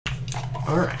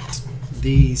All right.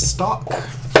 The stock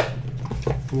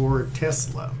for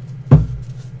Tesla.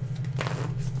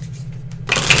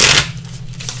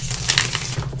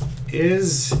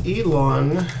 Is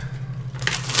Elon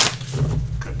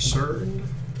concerned?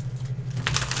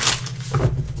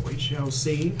 We shall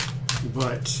see.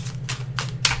 But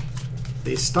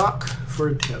the stock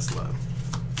for Tesla.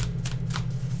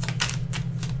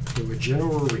 Do a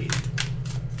general read.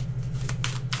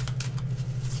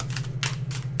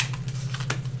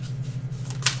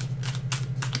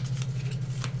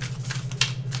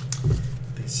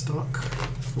 The stock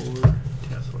for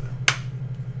Tesla.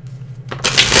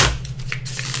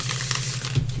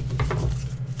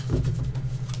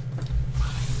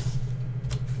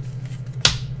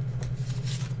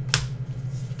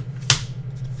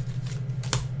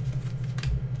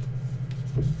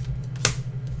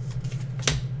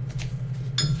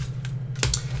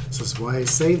 This is why I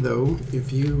say, though,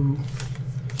 if you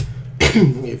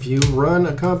if you run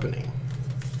a company,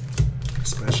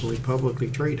 especially publicly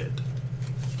traded,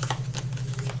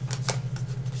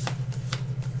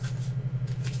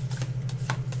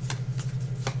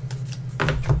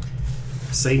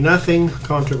 say nothing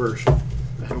controversial.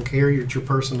 I don't care what your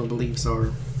personal beliefs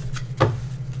are.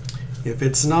 If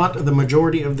it's not the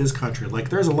majority of this country, like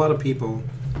there's a lot of people,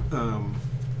 well,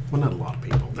 not a lot of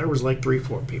people. There was like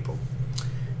 3-4 people.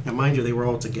 Now, mind you, they were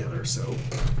all together, so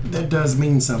that does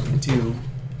mean something to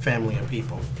family of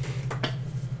people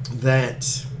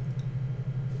that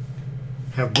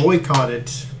have boycotted.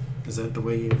 Is that the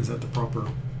way? Is that the proper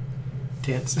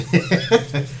tense?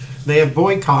 They have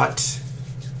boycotted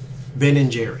Ben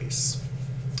and Jerry's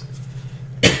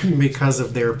because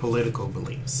of their political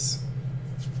beliefs.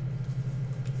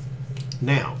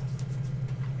 Now,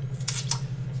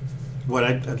 what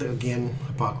again,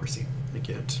 hypocrisy, I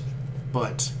get.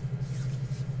 But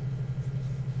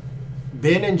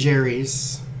Ben and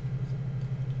Jerry's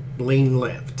lean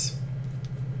left,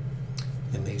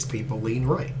 and these people lean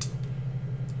right.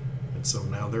 And so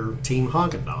now they're Team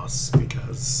Haagen-Dazs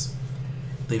because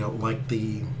they don't like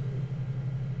the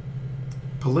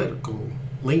political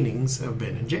leanings of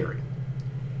Ben and Jerry.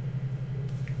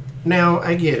 Now,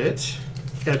 I get it.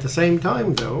 At the same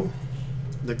time, though,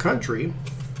 the country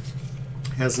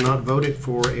has not voted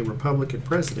for a Republican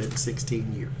president in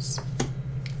 16 years.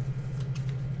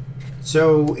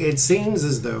 So it seems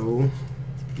as though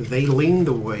they lean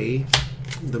the way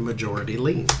the majority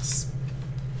leans.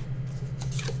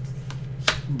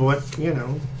 But, you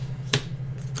know,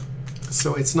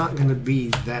 so it's not going to be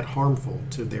that harmful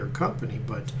to their company.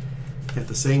 But at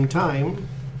the same time,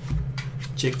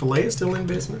 Chick-fil-A is still in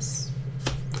business.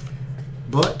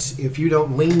 But if you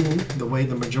don't lean the way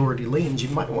the majority leans, you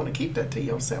might want to keep that to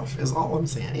yourself, is all I'm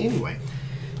saying. Anyway,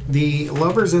 the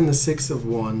Lovers and the Six of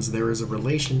Wands, there is a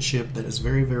relationship that is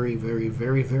very, very, very,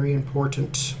 very, very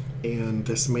important. And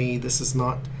this is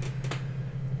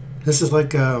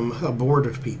like a board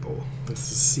of people.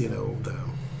 This is, you know,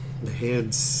 the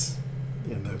heads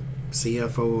and the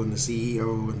CFO and the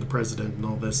CEO and the president and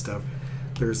all this stuff.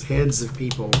 There's heads of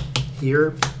people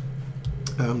here.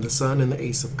 The Sun and the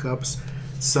Ace of Cups.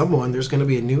 There's going to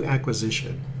be a new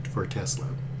acquisition for Tesla,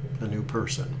 a new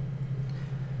person.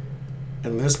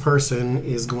 And this person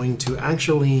is going to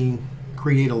actually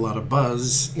create a lot of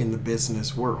buzz in the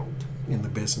business world, in the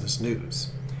business news.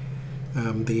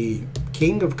 The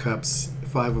King of Cups,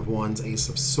 Five of Wands, Ace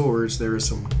of Swords, there is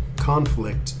some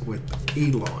conflict with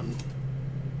Elon.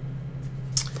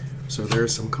 So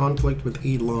there's some conflict with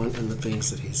Elon and the things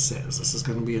that he says. This is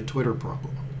going to be a Twitter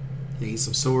problem. The Ace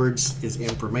of Swords is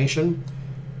information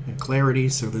and clarity,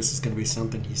 so this is going to be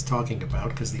something he's talking about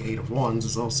because the Eight of Wands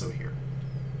is also here.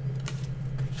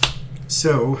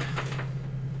 So,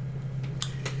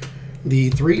 the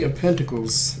Three of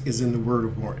Pentacles is in the word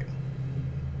of warning.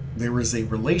 There is a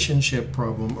relationship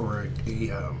problem or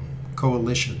a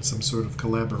coalition, some sort of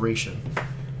collaboration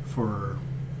for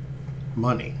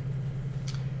money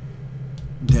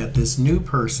that this new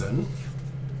person,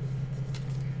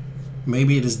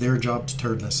 maybe it is their job to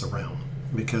turn this around,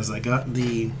 because I got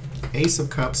the Ace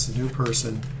of Cups, new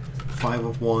person, Five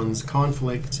of Wands,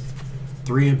 conflict,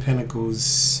 Three of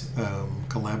Pentacles,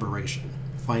 collaboration,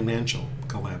 financial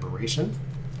collaboration,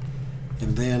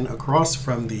 and then across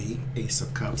from the Ace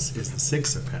of Cups is the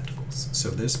Six of Pentacles. So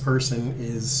this person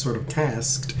is sort of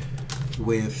tasked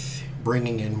with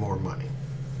bringing in more money.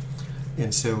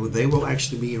 And so they will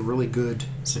actually be a really good,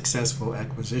 successful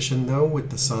acquisition, though, with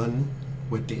the Sun,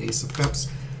 with the Ace of Cups.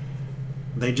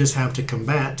 They just have to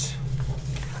combat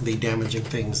the damaging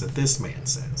things that this man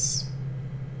says.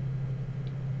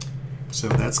 So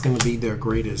that's going to be their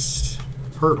greatest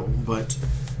hurdle, but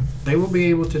they will be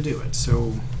able to do it.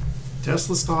 So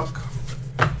Tesla stock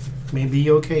may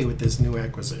be okay with this new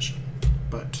acquisition,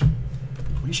 but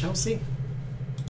we shall see.